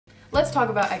let's talk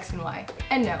about X and Y.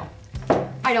 And no,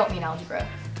 I don't mean algebra.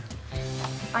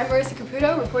 I'm Marissa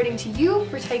Caputo reporting to you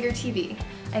for TigerTV,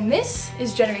 and this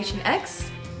is Generation X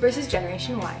versus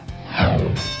Generation Y.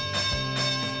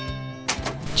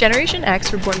 Generation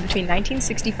X were born between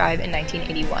 1965 and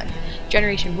 1981.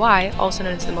 Generation Y, also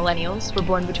known as the Millennials, were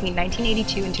born between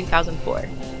 1982 and 2004.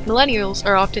 Millennials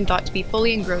are often thought to be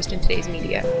fully engrossed in today's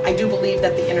media. I do believe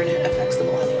that the internet affects the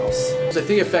millennials. I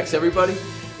think it affects everybody.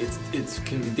 It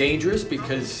can be dangerous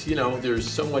because, you know, there's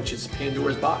so much, it's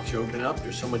Pandora's box. You open it up,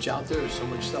 there's so much out there, there's so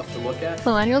much stuff to look at.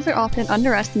 Millennials are often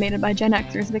underestimated by Gen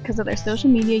Xers because of their social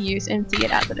media use and see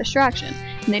it as a distraction,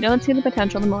 and they don't see the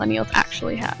potential the millennials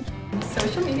actually have.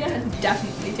 Social media has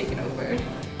definitely taken over.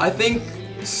 I think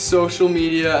social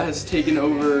media has taken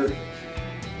over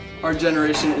our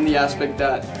generation in the aspect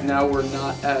that now we're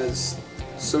not as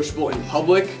sociable in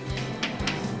public.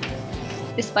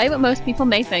 Despite what most people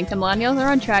may think, the millennials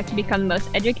are on track to become the most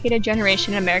educated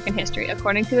generation in American history,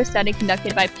 according to a study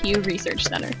conducted by Pew Research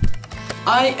Center.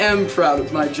 I am proud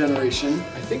of my generation.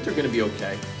 I think they're going to be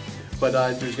okay, but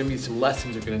there's going to be some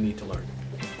lessons they're going to need to learn.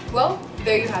 Well,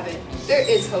 there you have it. There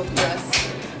is hope for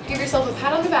us. Give yourself a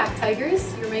pat on the back,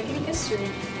 Tigers. You're making history.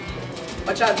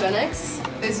 Watch out, Gen X.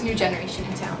 There's a new generation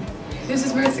in town. This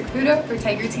is Marissa Caputo for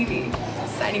TigerTV,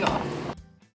 signing off.